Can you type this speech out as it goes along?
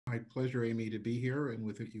My pleasure, Amy, to be here and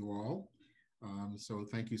with you all. So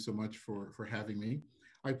thank you so much for having me.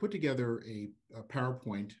 I put together a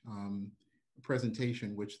PowerPoint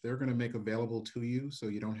presentation, which they're going to make available to you so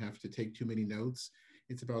you don't have to take too many notes.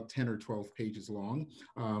 It's about 10 or 12 pages long,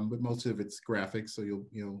 but most of it's graphics, so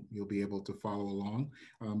you'll be able to follow along.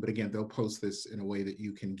 But again, they'll post this in a way that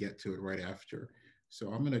you can get to it right after.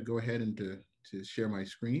 So I'm going to go ahead and to share my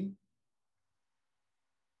screen.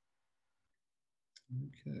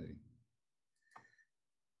 Okay.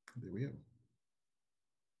 There we go.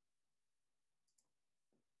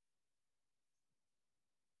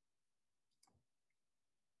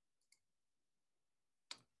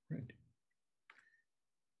 Right.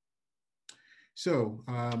 So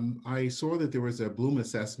I saw that there was a Bloom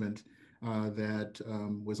assessment that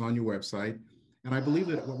was on your website. And I believe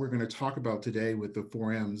that what we're going to talk about today with the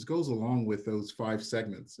 4Ms goes along with those 5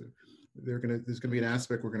 segments. There's going to be an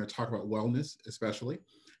aspect we're going to talk about wellness, especially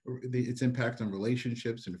its impact on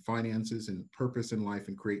relationships and finances and purpose in life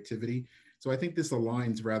and creativity. So I think this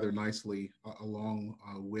aligns rather nicely along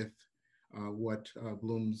with what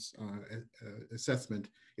Bloom's assessment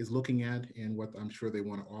is looking at and what I'm sure they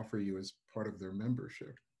want to offer you as part of their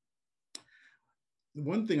membership.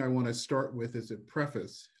 One thing I want to start with as a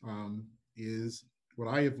preface is what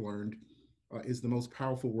I have learned is the most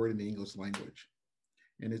powerful word in the English language,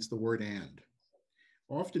 and it's the word and.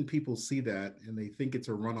 Often people see that and they think it's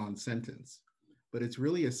a run-on sentence, but it's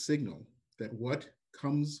really a signal that what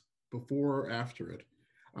comes before or after it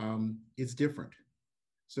is different.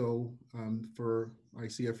 So I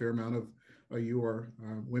see a fair amount of you are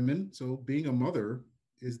women. So being a mother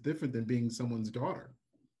is different than being someone's daughter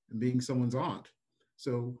and being someone's aunt.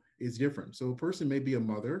 So it's different. So a person may be a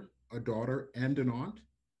mother, a daughter, and an aunt.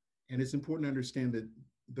 And it's important to understand that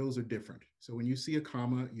those are different. So when you see a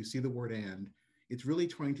comma, you see the word and, it's really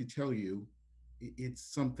trying to tell you it's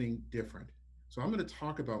something different. So I'm going to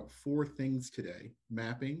talk about 4 things today: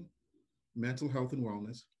 mapping, mental health and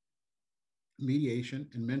wellness, mediation,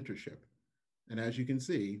 and mentorship. And as you can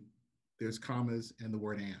see, there's commas and the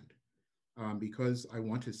word and, because I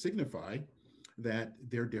want to signify that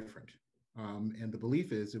they're different. And the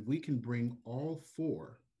belief is if we can bring all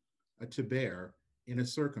 4 to bear in a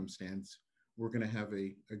circumstance, we're going to have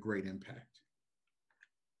a great impact.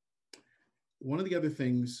 One of the other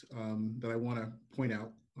things that I want to point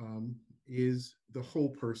out is the whole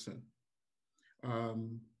person.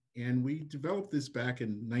 And we developed this back in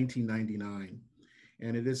 1999,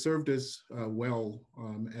 and it has served us well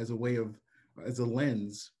as a way of, as a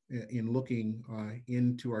lens in looking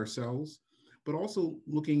into ourselves, but also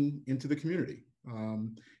looking into the community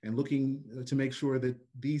and looking to make sure that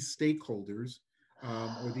these stakeholders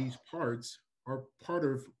or these parts are part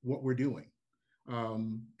of what we're doing.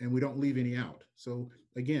 And we don't leave any out. So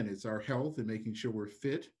again, it's our health and making sure we're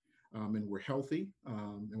fit and we're healthy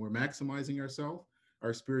and we're maximizing ourselves,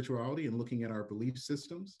 our spirituality and looking at our belief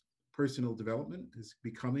systems. Personal development is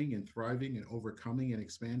becoming and thriving and overcoming and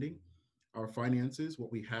expanding. Our finances,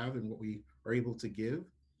 what we have and what we are able to give.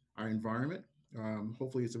 Our environment,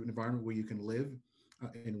 hopefully it's an environment where you can live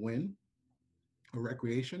and win. A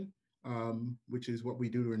recreation, which is what we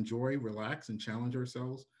do to enjoy, relax, and challenge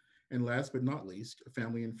ourselves. And last but not least,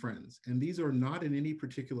 family and friends. And these are not in any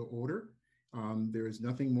particular order. There is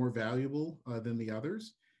nothing more valuable than the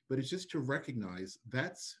others, but it's just to recognize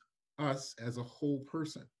that's us as a whole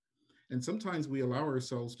person. And sometimes we allow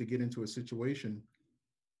ourselves to get into a situation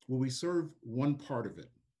where we serve one part of it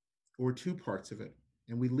or 2 parts of it,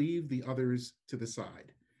 and we leave the others to the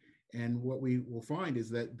side. And what we will find is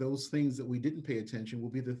that those things that we didn't pay attention will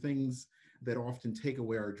be the things that often take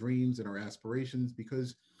away our dreams and our aspirations,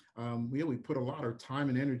 because we put a lot of time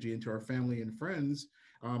and energy into our family and friends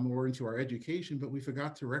or into our education, but we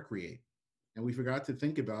forgot to recreate. And we forgot to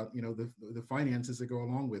think about, the finances that go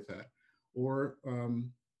along with that, or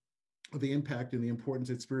the impact and the importance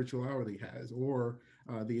that spirituality has, or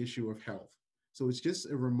the issue of health. So it's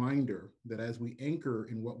just a reminder that as we anchor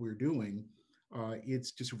in what we're doing,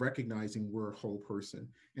 it's just recognizing we're a whole person.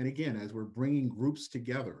 And again, as we're bringing groups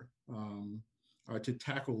together to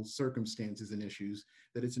tackle circumstances and issues,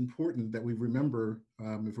 that it's important that we remember,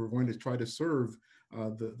 if we're going to try to serve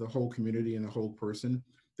the whole community and the whole person,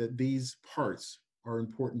 that these parts are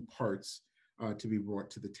important parts to be brought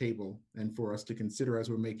to the table and for us to consider as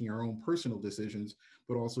we're making our own personal decisions,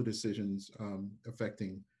 but also decisions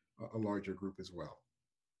affecting a larger group as well.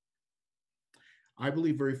 I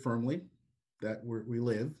believe very firmly that we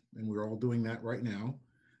live, and we're all doing that right now,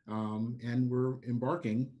 and we're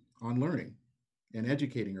embarking on learning and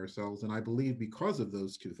educating ourselves. And I believe because of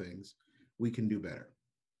those 2 things, we can do better.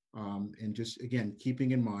 And just again,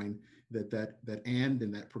 keeping in mind that and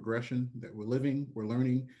that progression that we're living, we're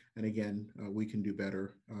learning, and again, we can do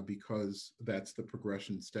better because that's the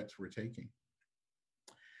progression steps we're taking.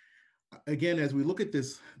 Again, as we look at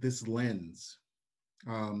this lens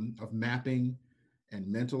of mapping and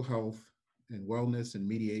mental health and wellness and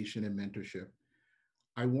mediation and mentorship,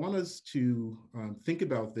 I want us to think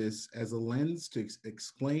about this as a lens to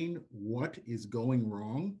explain what is going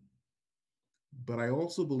wrong, but I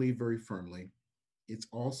also believe very firmly it's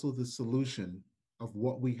also the solution of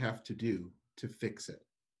what we have to do to fix it.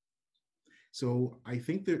 So I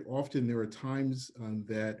think that often there are times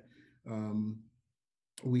that um,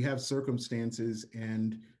 we have circumstances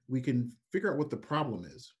and we can figure out what the problem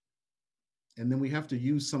is. And then we have to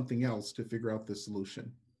use something else to figure out the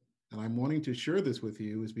solution. And I'm wanting to share this with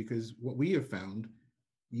you is because what we have found,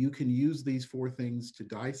 you can use these four things to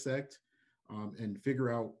dissect and figure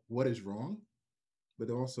out what is wrong, but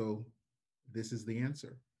also this is the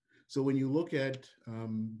answer. So when you look at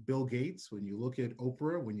Bill Gates, when you look at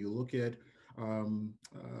Oprah, when you look at um,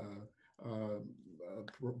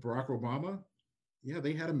 Barack Obama, yeah,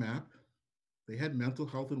 they had a map. They had mental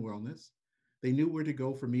health and wellness. They knew where to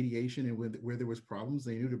go for mediation and where there was problems.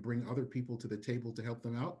 They knew to bring other people to the table to help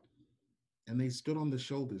them out. And they stood on the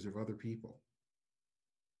shoulders of other people.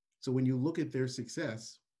 So when you look at their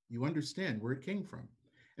success, you understand where it came from.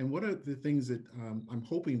 And one of the things that I'm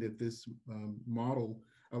hoping that this model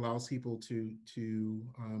allows people to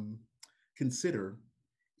consider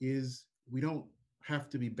is we don't have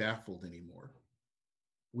to be baffled anymore.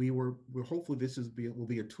 We're hopefully will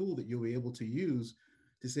be a tool that you'll be able to use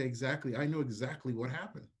to say exactly, I know exactly what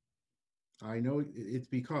happened. I know it's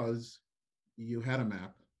because you had a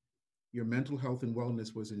map, your mental health and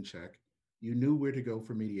wellness was in check, you knew where to go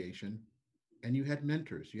for mediation, and you had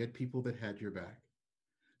mentors, you had people that had your back.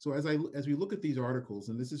 So as we look at these articles,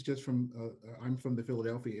 and this is just from I'm from the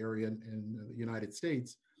Philadelphia area in the United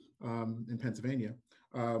States, in Pennsylvania,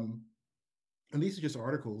 and these are just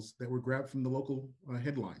articles that were grabbed from the local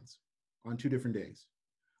headlines on 2 different days.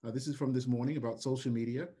 This is from this morning about social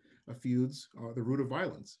media feuds are the root of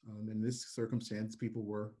violence. In this circumstance, people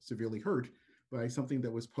were severely hurt by something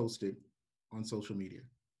that was posted on social media.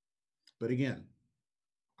 But again,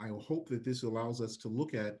 I hope that this allows us to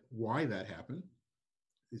look at why that happened.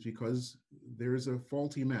 Is because there's a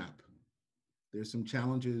faulty map. There's some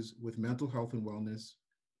challenges with mental health and wellness.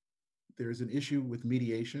 There's an issue with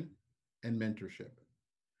mediation and mentorship.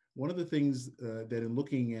 One of the things that in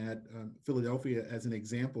looking at Philadelphia as an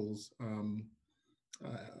examples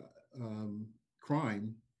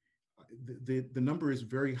crime, the number is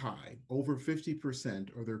very high. Over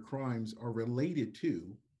 50% of their crimes are related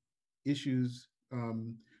to issues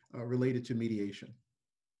related to mediation.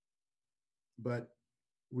 But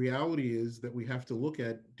reality is that we have to look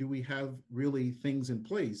at, do we have really things in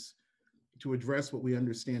place to address what we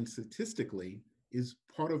understand statistically is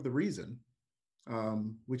part of the reason,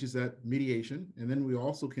 which is that mediation. And then we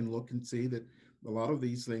also can look and see that a lot of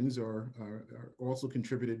these things are also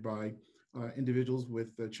contributed by individuals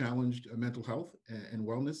with challenged mental health and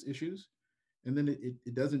wellness issues. And then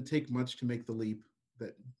it doesn't take much to make the leap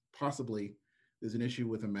that possibly there's an issue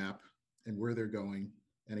with a map and where they're going,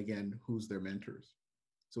 and again, who's their mentors.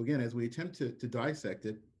 So again, as we attempt to dissect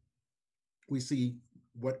it, we see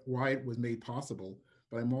why it was made possible,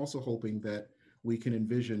 but I'm also hoping that we can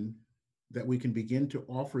envision that we can begin to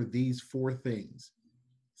offer these four things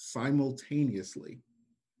simultaneously.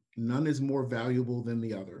 None is more valuable than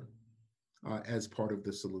the other as part of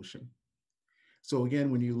the solution. So again,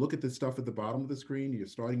 when you look at the stuff at the bottom of the screen, you're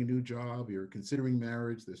starting a new job, you're considering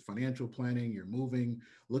marriage, there's financial planning, you're moving,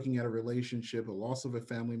 looking at a relationship, a loss of a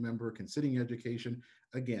family member, considering education.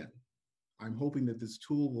 Again, I'm hoping that this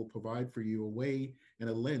tool will provide for you a way and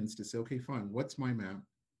a lens to say, okay, fine, what's my map?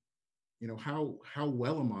 You know, how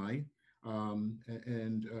well am I?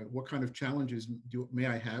 And what kind of challenges may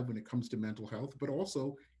I have when it comes to mental health? But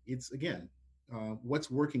also, it's again, what's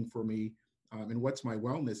working for me and what's my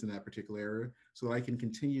wellness in that particular area so that I can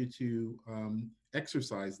continue to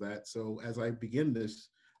exercise that. So as I begin this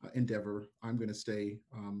endeavor, I'm going to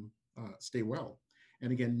stay well.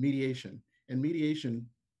 And again, mediation. And mediation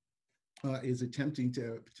is attempting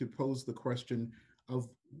to pose the question of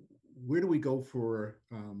where do we go for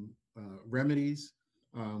remedies?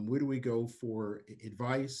 Where do we go for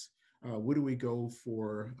advice? Where do we go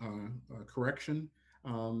for correction?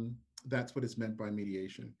 That's what is meant by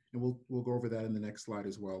mediation. And we'll go over that in the next slide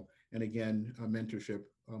as well. And again, mentorship,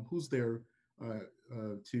 who's there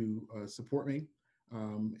to support me?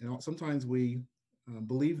 And sometimes we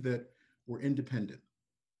believe that we're independent.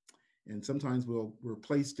 And sometimes we're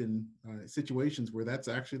placed in situations where that's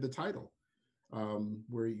actually the title,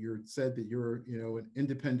 where you're said that you're, an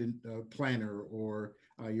independent planner, or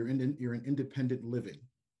you're an independent living.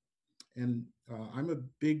 And I'm a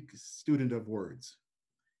big student of words,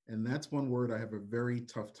 and that's one word I have a very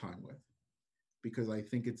tough time with, because I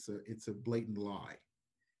think it's a blatant lie.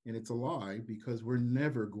 And it's a lie because we're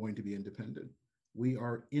never going to be independent. We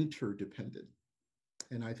are interdependent.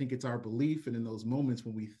 And I think it's our belief, and in those moments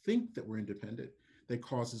when we think that we're independent, that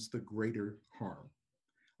causes the greater harm.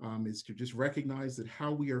 Is to just recognize that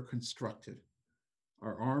how we are constructed.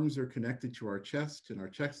 Our arms are connected to our chest, and our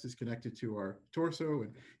chest is connected to our torso.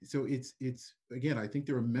 And so it's again, I think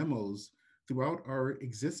there are memos throughout our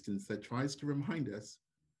existence that tries to remind us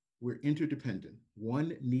we're interdependent.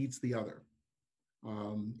 One needs the other.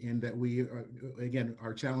 And that we, again,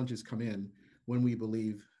 our challenges come in when we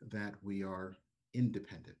believe that we are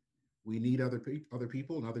independent. We need other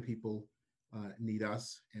people, and other people need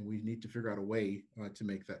us, and we need to figure out a way to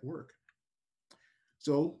make that work.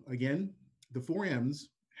 So again, the four M's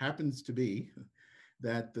happens to be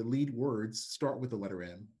that the lead words start with the letter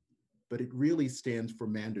M, but it really stands for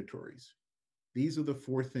mandatories. These are the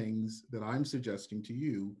four things that I'm suggesting to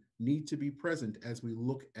you need to be present as we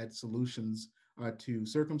look at solutions to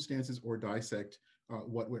circumstances or dissect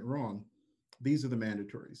what went wrong. These are the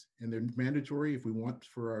mandatories, and they're mandatory if we want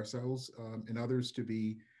for ourselves and others to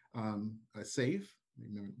be safe.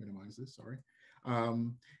 Let me minimize this, sorry.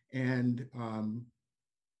 And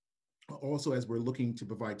also, as we're looking to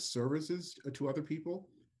provide services to other people,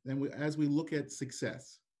 and as we look at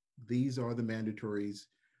success, these are the mandatories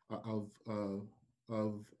of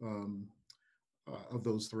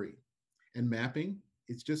those three. And mapping,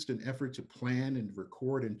 it's just an effort to plan and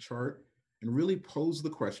record and chart and really pose the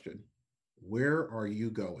question, where are you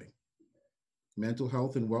going? Mental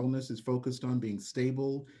health and wellness is focused on being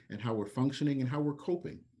stable and how we're functioning and how we're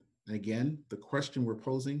coping. And again, the question we're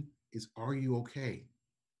posing is, are you okay?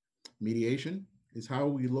 Mediation is how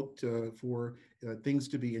we look for things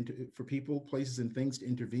to be, for people, places, and things to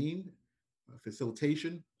intervene,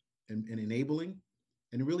 facilitation, and enabling,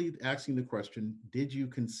 and really asking the question, did you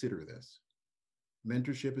consider this?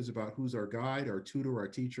 Mentorship is about who's our guide, our tutor, our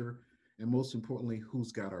teacher, and most importantly,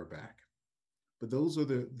 who's got our back. But those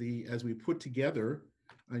are as we put together,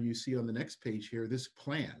 and you see on the next page here, this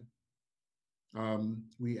plan,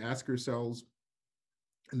 we ask ourselves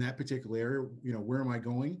in that particular area, where am I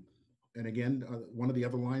going? And again, one of the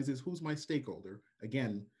other lines is, who's my stakeholder?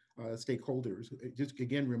 Again, stakeholders, just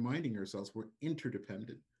again, reminding ourselves we're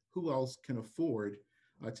interdependent. Who else can afford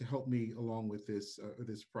to help me along with this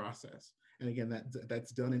process? And again,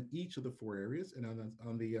 that's done in each of the four areas. And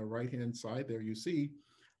on the right-hand side there, you see,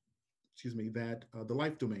 that the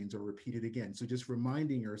life domains are repeated again. So just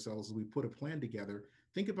reminding ourselves as we put a plan together,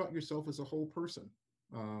 think about yourself as a whole person,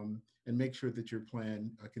 and make sure that your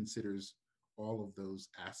plan considers all of those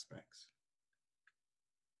aspects.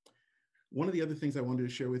 One of the other things I wanted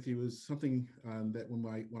to share with you is something that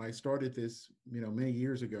when I started this, many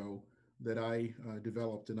years ago, that I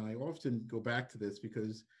developed, and I often go back to this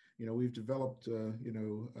because we've developed a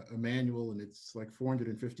manual, and it's like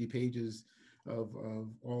 450 pages of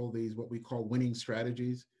all these what we call winning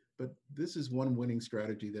strategies. But this is one winning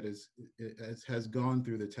strategy that has gone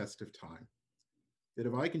through the test of time. That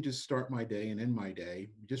if I can just start my day and end my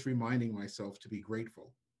day, just reminding myself to be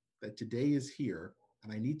grateful that today is here,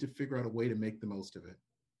 and I need to figure out a way to make the most of it.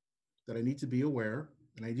 That I need to be aware,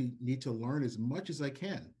 and I need to learn as much as I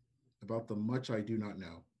can about the much I do not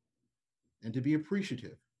know. And to be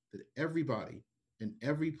appreciative that everybody in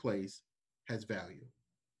every place has value.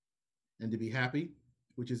 And to be happy,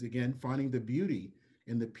 which is again, finding the beauty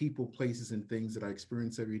in the people, places, and things that I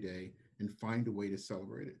experience every day, and find a way to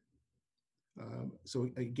celebrate it. So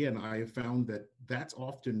again, I have found that that's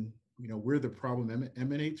often, where the problem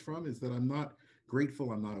emanates from, is that I'm not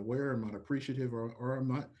grateful, I'm not aware, I'm not appreciative, or I'm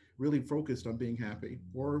not really focused on being happy.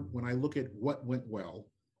 Or when I look at what went well,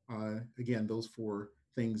 again, those four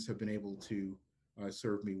things have been able to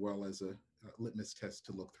serve me well as a litmus test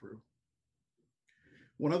to look through.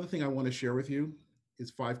 One other thing I want to share with you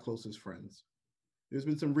is 5 closest friends. There's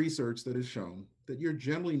been some research that has shown that you're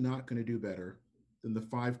generally not going to do better than the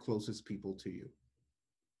 5 closest people to you.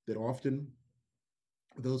 That often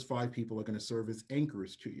those 5 people are going to serve as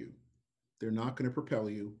anchors to you. They're not going to propel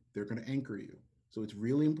you, they're going to anchor you. So it's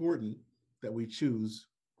really important that we choose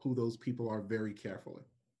who those people are very carefully.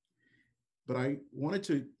 But I wanted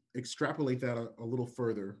to extrapolate that a little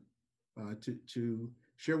further to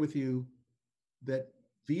share with you that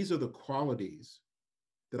these are the qualities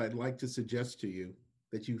that I'd like to suggest to you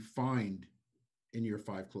that you find in your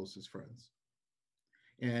 5 closest friends.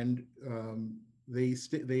 And they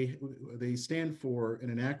stand for, in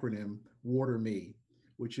an acronym, Water Me,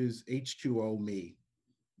 which is H2O Me,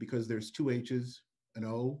 because there's two H's, an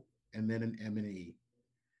O, and then an M and E.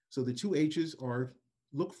 So the two H's are,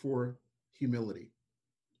 look for humility,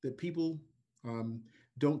 that people um,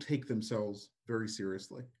 don't take themselves very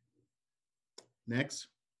seriously. Next,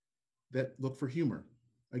 that look for humor.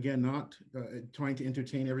 Again, not trying to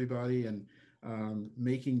entertain everybody and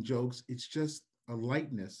making jokes. It's just a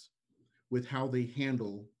lightness with how they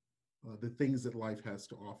handle the things that life has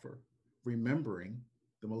to offer. Remembering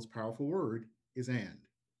the most powerful word is and.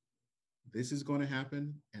 This is going to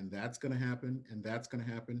happen, and that's going to happen, and that's going to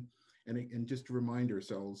happen. And just to remind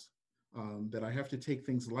ourselves that I have to take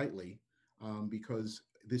things lightly because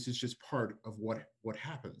this is just part of what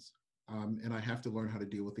happens. And I have to learn how to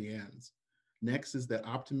deal with the ands. Next is that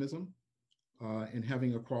optimism and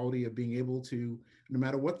having a quality of being able to, no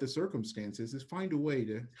matter what the circumstances, is find a way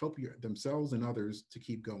to help themselves and others to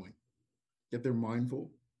keep going. That they're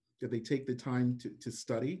mindful, that they take the time to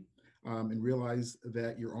study and realize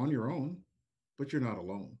that you're on your own, but you're not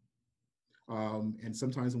alone. And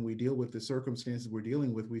sometimes when we deal with the circumstances we're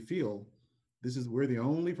dealing with, we feel we're the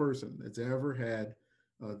only person that's ever had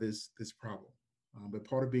this problem. But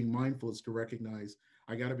part of being mindful is to recognize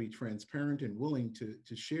I got to be transparent and willing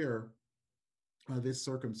to share this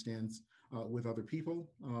circumstance with other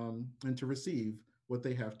people and to receive what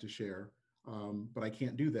they have to share. But I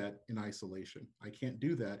can't do that in isolation. I can't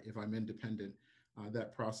do that if I'm independent.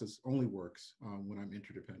 That process only works when I'm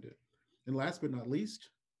interdependent. And last but not least,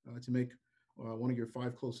 to make one of your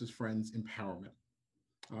five closest friends empowerment.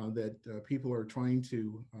 That people are trying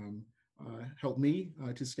to help me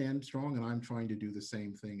to stand strong, and I'm trying to do the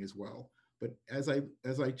same thing as well. But as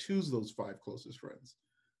I choose those five closest friends,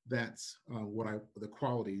 that's the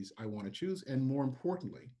qualities I want to choose. And more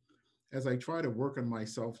importantly, as I try to work on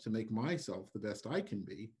myself to make myself the best I can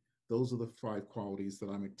be, those are the five qualities that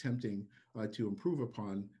I'm attempting to improve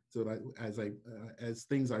upon, so that as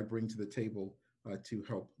things I bring to the table to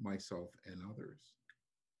help myself and others.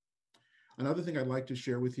 Another thing I'd like to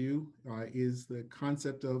share with you is the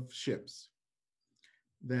concept of ships.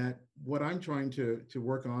 That what I'm trying to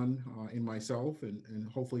work on in myself and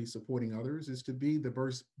hopefully supporting others is to be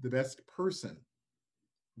the best person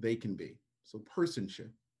they can be. So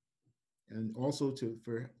personship, and also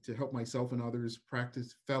to help myself and others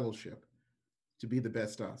practice fellowship, to be the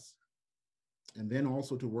best us, and then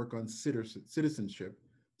also to work on citizenship,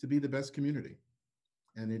 to be the best community,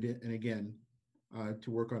 and again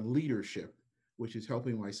to work on leadership, which is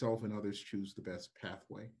helping myself and others choose the best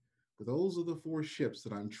pathway. But those are the four ships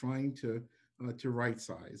that I'm trying to right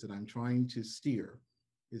size and I'm trying to steer.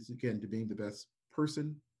 Is again to being the best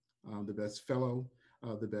person, the best fellow,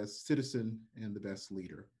 the best citizen, and the best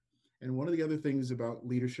leader. And one of the other things about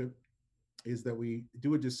leadership is that we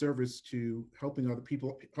do a disservice to helping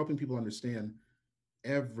people understand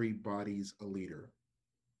everybody's a leader.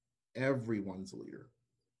 Everyone's a leader.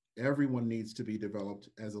 Everyone needs to be developed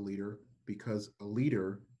as a leader because a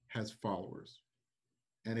leader has followers.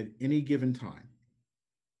 And at any given time,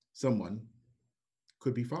 someone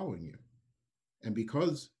could be following you. And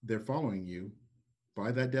because they're following you,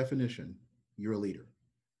 by that definition, you're a leader.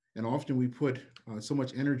 And often we put so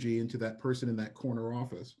much energy into that person in that corner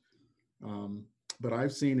office. But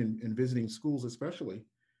I've seen in visiting schools, especially,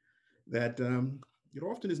 that it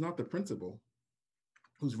often is not the principal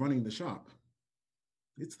who's running the shop.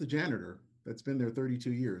 It's the janitor that's been there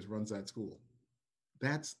 32 years, runs that school.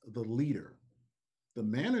 That's the leader. The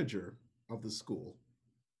manager of the school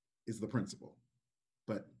is the principal,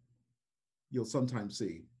 but you'll sometimes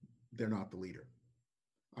see they're not the leader.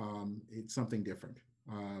 It's something different.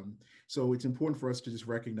 So it's important for us to just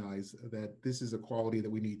recognize that this is a quality that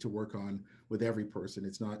we need to work on with every person.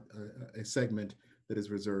 It's not a segment that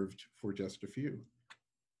is reserved for just a few.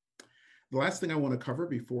 The last thing I want to cover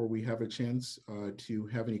before we have a chance to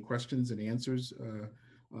have any questions and answers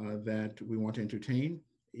that we want to entertain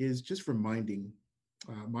is just reminding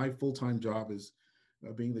my full-time job is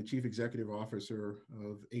being the chief executive officer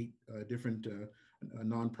of 8 different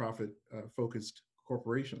nonprofit focused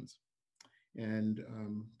corporations. And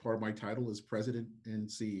part of my title is president and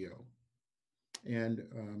CEO. And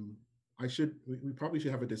we probably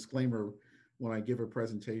should have a disclaimer when I give a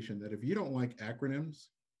presentation that if you don't like acronyms,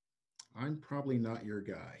 I'm probably not your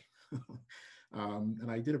guy.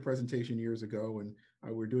 And I did a presentation years ago, and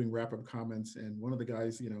we're doing wrap-up comments, and one of the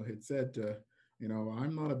guys, had said,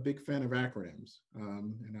 I'm not a big fan of acronyms.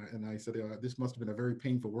 And I said, this must have been a very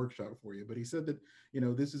painful workshop for you. But he said that,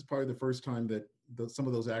 this is probably the first time that some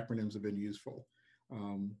of those acronyms have been useful.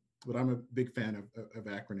 But I'm a big fan of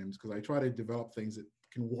acronyms because I try to develop things that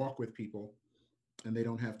can walk with people and they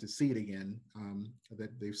don't have to see it again,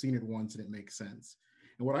 that they've seen it once and it makes sense.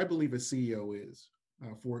 And what I believe a CEO is,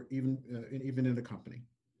 for even in a company,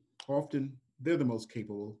 often they're the most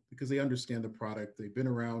capable because they understand the product. They've been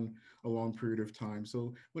around a long period of time.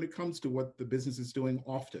 So when it comes to what the business is doing,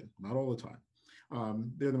 often, not all the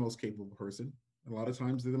time, they're the most capable person. A lot of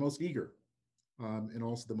times they're the most eager, and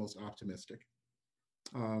also the most optimistic.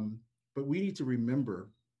 Um, but we need to remember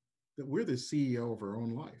that we're the CEO of our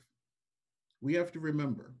own life. We have to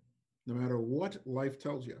remember, no matter what life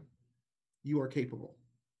tells you, you are capable.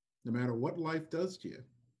 No matter what life does to you,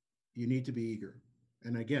 you need to be eager.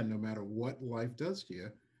 And again, no matter what life does to you,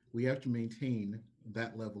 we have to maintain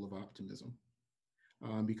that level of optimism,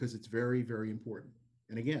 because it's very, very important.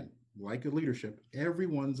 And again, like a leadership,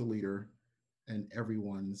 everyone's a leader and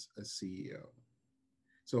everyone's a CEO.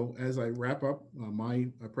 So as I wrap up my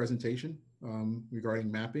presentation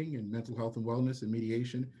regarding mapping and mental health and wellness and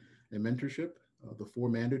mediation and mentorship, the four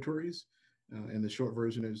mandatories, and the short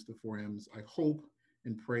version is the four M's. I hope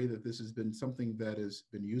and pray that this has been something that has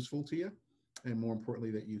been useful to you, and more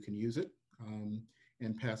importantly, that you can use it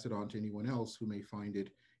and pass it on to anyone else who may find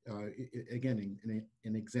it, again,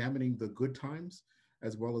 in examining the good times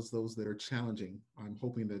as well as those that are challenging. I'm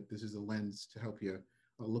hoping that this is a lens to help you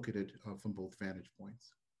look at it from both vantage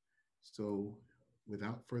points. So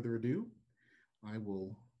without further ado, I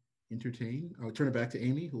will I'll turn it back to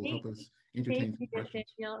Amy, who will help us entertain some questions.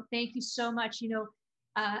 Nathaniel. Thank you so much.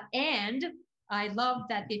 And I love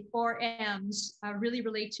that the four M's really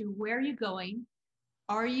relate to: where are you going?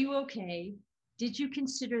 Are you okay? Did you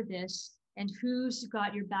consider this? And who's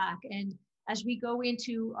got your back? And as we go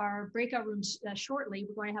into our breakout rooms shortly,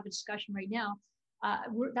 we're going to have a discussion right now.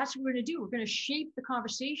 That's what we're going to do. We're going to shape the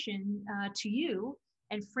conversation to you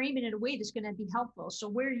and frame it in a way that's going to be helpful. So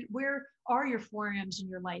where are your four M's in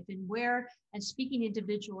your life, and speaking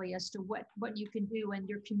individually as to what you can do, and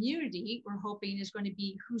your community, we're hoping, is going to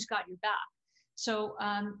be who's got your back. So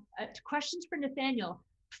questions for Nathaniel,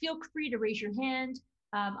 feel free to raise your hand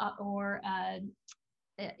or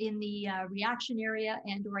in the reaction area,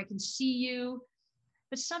 or I can see you.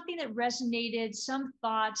 But something that resonated, some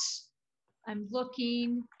thoughts. I'm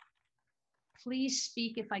looking. Please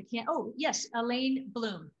speak if I can. Oh, yes, Elaine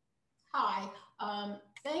Bloom. Hi,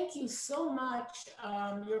 thank you so much.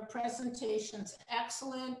 Your presentation's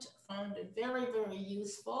excellent, found it very, very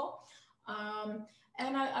useful.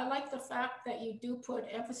 And I like the fact that you do put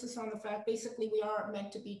emphasis on the fact, basically, we are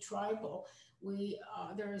meant to be tribal.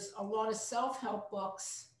 There's a lot of self-help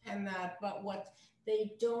books and that, but what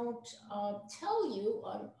they don't tell you,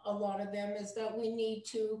 a lot of them, is that we need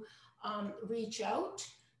to reach out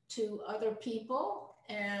to other people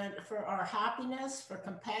and for our happiness, for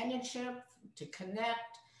companionship, to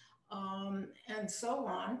connect, and so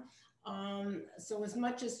on. So as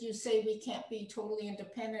much as you say we can't be totally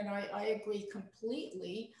independent, I agree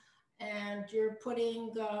completely. And you're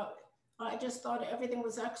putting, I just thought everything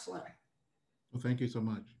was excellent. Well, thank you so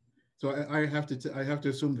much. So I have to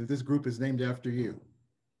assume that this group is named after you.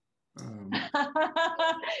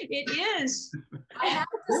 It is. I have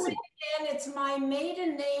to say again, it's my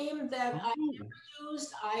maiden name that I never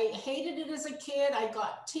used. I hated it as a kid. I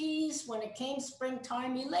got teased when it came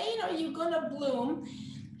springtime. Elaine, are you gonna bloom?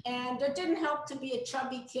 And it didn't help to be a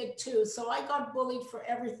chubby kid too. So I got bullied for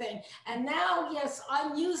everything. And now, yes,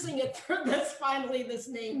 I'm using it for this, finally, this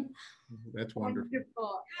name. That's wonderful.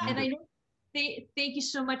 Wonderful. And I know, thank you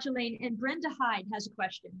so much, Elaine. And Brenda Hyde has a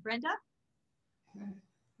question. Brenda?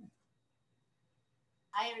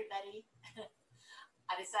 Hi, everybody.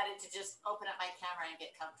 I decided to just open up my camera and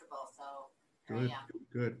get comfortable, so here I am.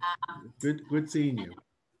 Good seeing you.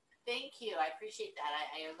 Thank you. I appreciate that.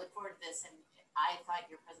 I look forward to this, and I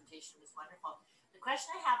thought your presentation was wonderful. The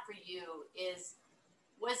question I have for you is,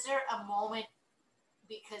 was there a moment,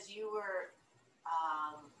 because you were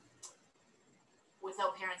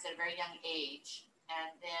without parents at a very young age,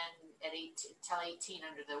 and then at till 18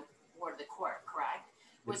 under the ward of the court, correct?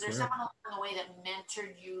 Was there someone along the way that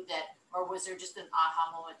mentored you, or was there just an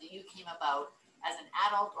aha moment that you came about as an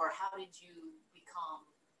adult, or how did you become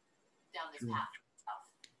down this path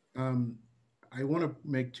yourself? I want to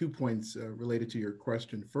make 2 points related to your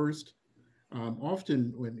question. First,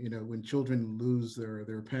 often when children lose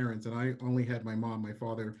their parents, and I only had my mom, my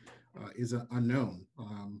father is unknown,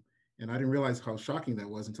 and I didn't realize how shocking that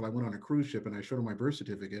was until I went on a cruise ship and I showed them my birth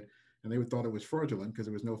certificate. And they thought it was fraudulent because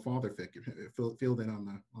there was no father figure filled in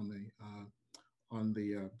on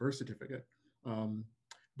the birth certificate.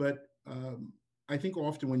 But I think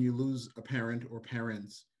often when you lose a parent or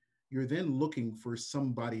parents, you're then looking for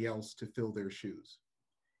somebody else to fill their shoes.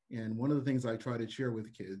 And one of the things I try to share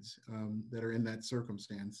with kids that are in that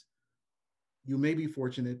circumstance, you may be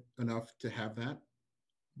fortunate enough to have that,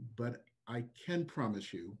 but I can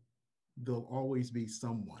promise you there'll always be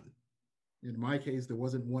someone. In my case, there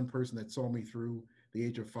wasn't one person that saw me through the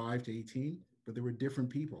age of 5 to 18, but there were different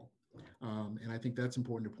people. And I think that's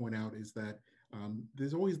important to point out is that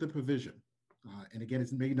there's always the provision. And again,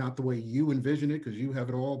 it's maybe not the way you envision it because you have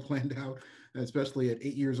it all planned out, especially at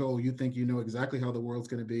 8 years old, you think you know exactly how the world's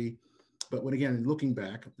going to be. But when again, looking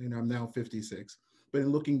back, I'm now 56, but in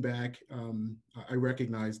looking back, I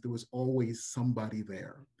recognized there was always somebody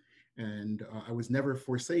there. And I was never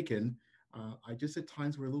forsaken. I just at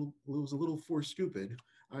times was a little for stupid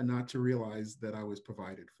not to realize that I was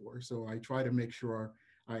provided for. So I try to make sure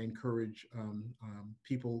I encourage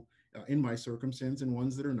people in my circumstance and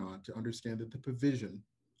ones that are not to understand that the provision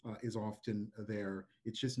is often there.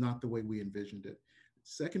 It's just not the way we envisioned it.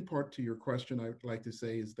 Second part to your question, I'd like to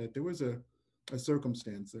say is that there was a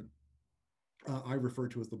circumstance that I refer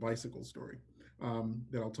to as the bicycle story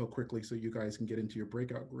that I'll tell quickly so you guys can get into your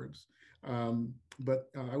breakout groups. But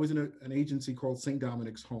I was in an agency called St.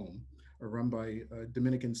 Dominic's Home, run by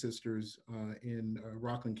Dominican sisters in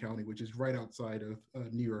Rockland County, which is right outside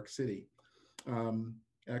of New York City.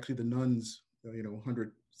 Actually, the nuns,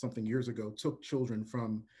 100 something years ago, took children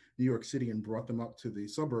from New York City and brought them up to the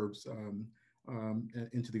suburbs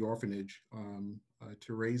into the orphanage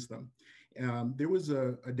to raise them. There was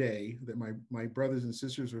a day that my brothers and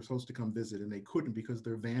sisters were supposed to come visit, and they couldn't because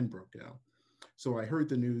their van broke down. So I heard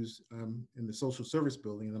the news in the social service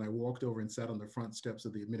building, and then I walked over and sat on the front steps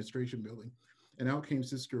of the administration building. And out came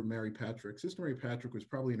Sister Mary Patrick. Sister Mary Patrick was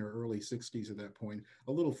probably in her early 60s at that point,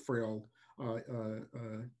 a little frail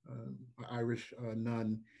Irish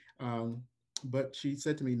nun. But she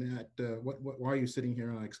said to me, Nat, why are you sitting here?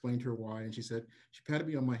 And I explained to her why. And she patted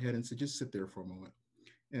me on my head and said, just sit there for a moment.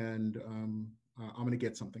 And I'm going to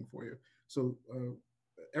get something for you. So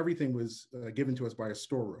everything was given to us by a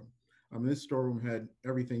storeroom. This storeroom had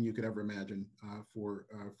everything you could ever imagine for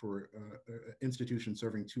institution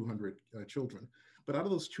serving 200 children. But out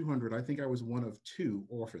of those 200, I think I was one of 2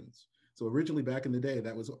 orphans. So originally back in the day,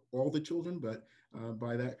 that was all the children. But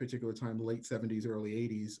by that particular time, late 70s, early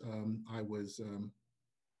 80s, I was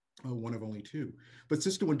one of only 2. But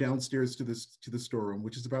Sister went downstairs to the storeroom,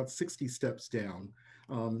 which is about 60 steps down,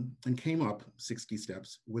 and came up 60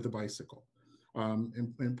 steps with a bicycle.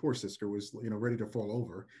 And poor Sister was, ready to fall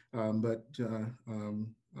over. But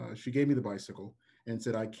she gave me the bicycle and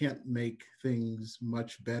said, I can't make things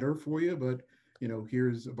much better for you, but,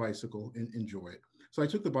 here's a bicycle and enjoy it. So I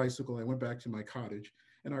took the bicycle, I went back to my cottage,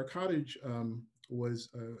 and our cottage was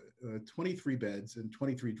 23 beds and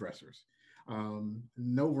 23 dressers.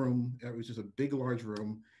 No room, it was just a big, large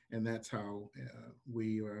room, and that's how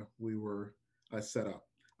we were set up.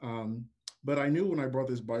 But I knew when I brought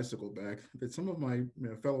this bicycle back that some of my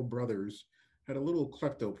fellow brothers had a little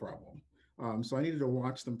klepto problem. So I needed to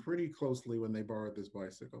watch them pretty closely when they borrowed this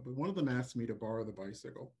bicycle. But one of them asked me to borrow the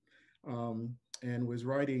bicycle and was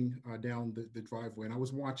riding down the driveway. And I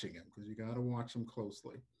was watching him because you got to watch them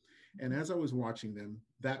closely. And as I was watching them,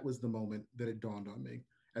 that was the moment that it dawned on me.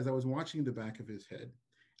 As I was watching the back of his head,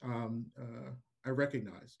 I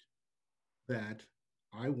recognized that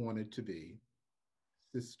I wanted to be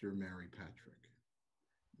Sister Mary Patrick.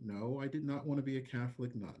 No, I did not want to be a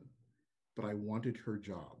Catholic nun, but I wanted her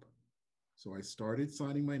job. So I started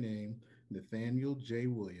signing my name, Nathaniel J.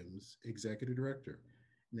 Williams, Executive Director.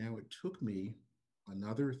 Now it took me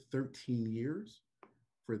another 13 years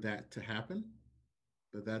for that to happen,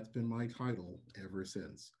 but that's been my title ever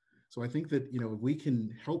since. So I think that, if we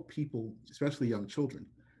can help people, especially young children,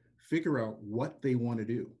 figure out what they want to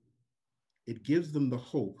do, it gives them the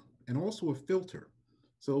hope and also a filter.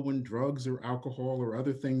 So when drugs or alcohol or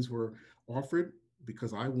other things were offered,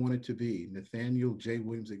 because I wanted to be Nathaniel J.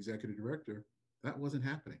 Williams, Executive Director, that wasn't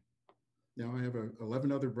happening. Now I have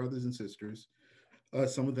 11 other brothers and sisters,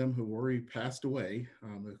 some of them who already passed away.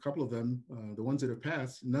 A couple of them, the ones that have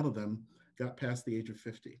passed, none of them got past the age of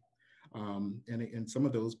 50. And some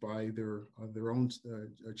of those by their own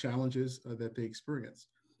challenges that they experienced.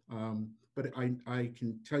 But I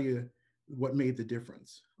can tell you what made the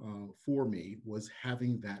difference for me was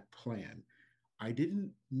having that plan. I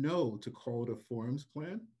didn't know to call it a forums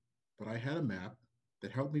plan, but I had a map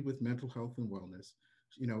that helped me with mental health and wellness.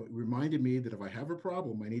 It reminded me that if I have a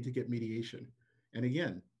problem, I need to get mediation. And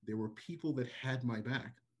again, there were people that had my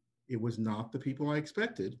back. It was not the people I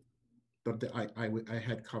expected, but I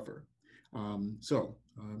had cover. So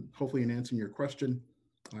hopefully in answering your question,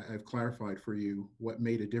 I've clarified for you what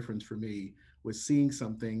made a difference for me was seeing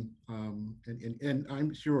something. And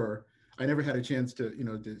I'm sure, I never had a chance to,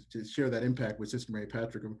 to share that impact with Sister Mary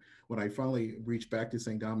Patrick. When I finally reached back to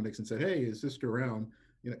St. Dominic's and said, "Hey, is Sister around?"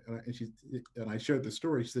 And I shared the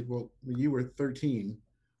story. She said, "Well, when you were 13,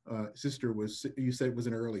 Sister you said was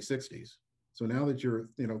in her early 60s. So now that you're,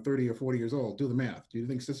 30 or 40 years old, do the math. Do you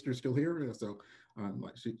think Sister's still here?" So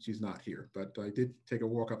she's not here, but I did take a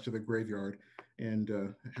walk up to the graveyard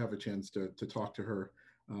and have a chance to talk to her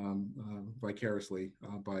vicariously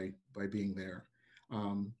by being there.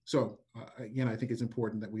 So again, I think it's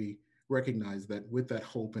important that we recognize that with that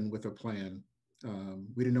hope and with a plan,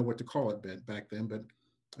 we didn't know what to call it back then, but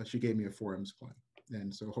she gave me a 4Ms plan.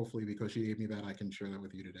 And so hopefully because she gave me that, I can share that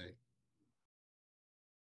with you today.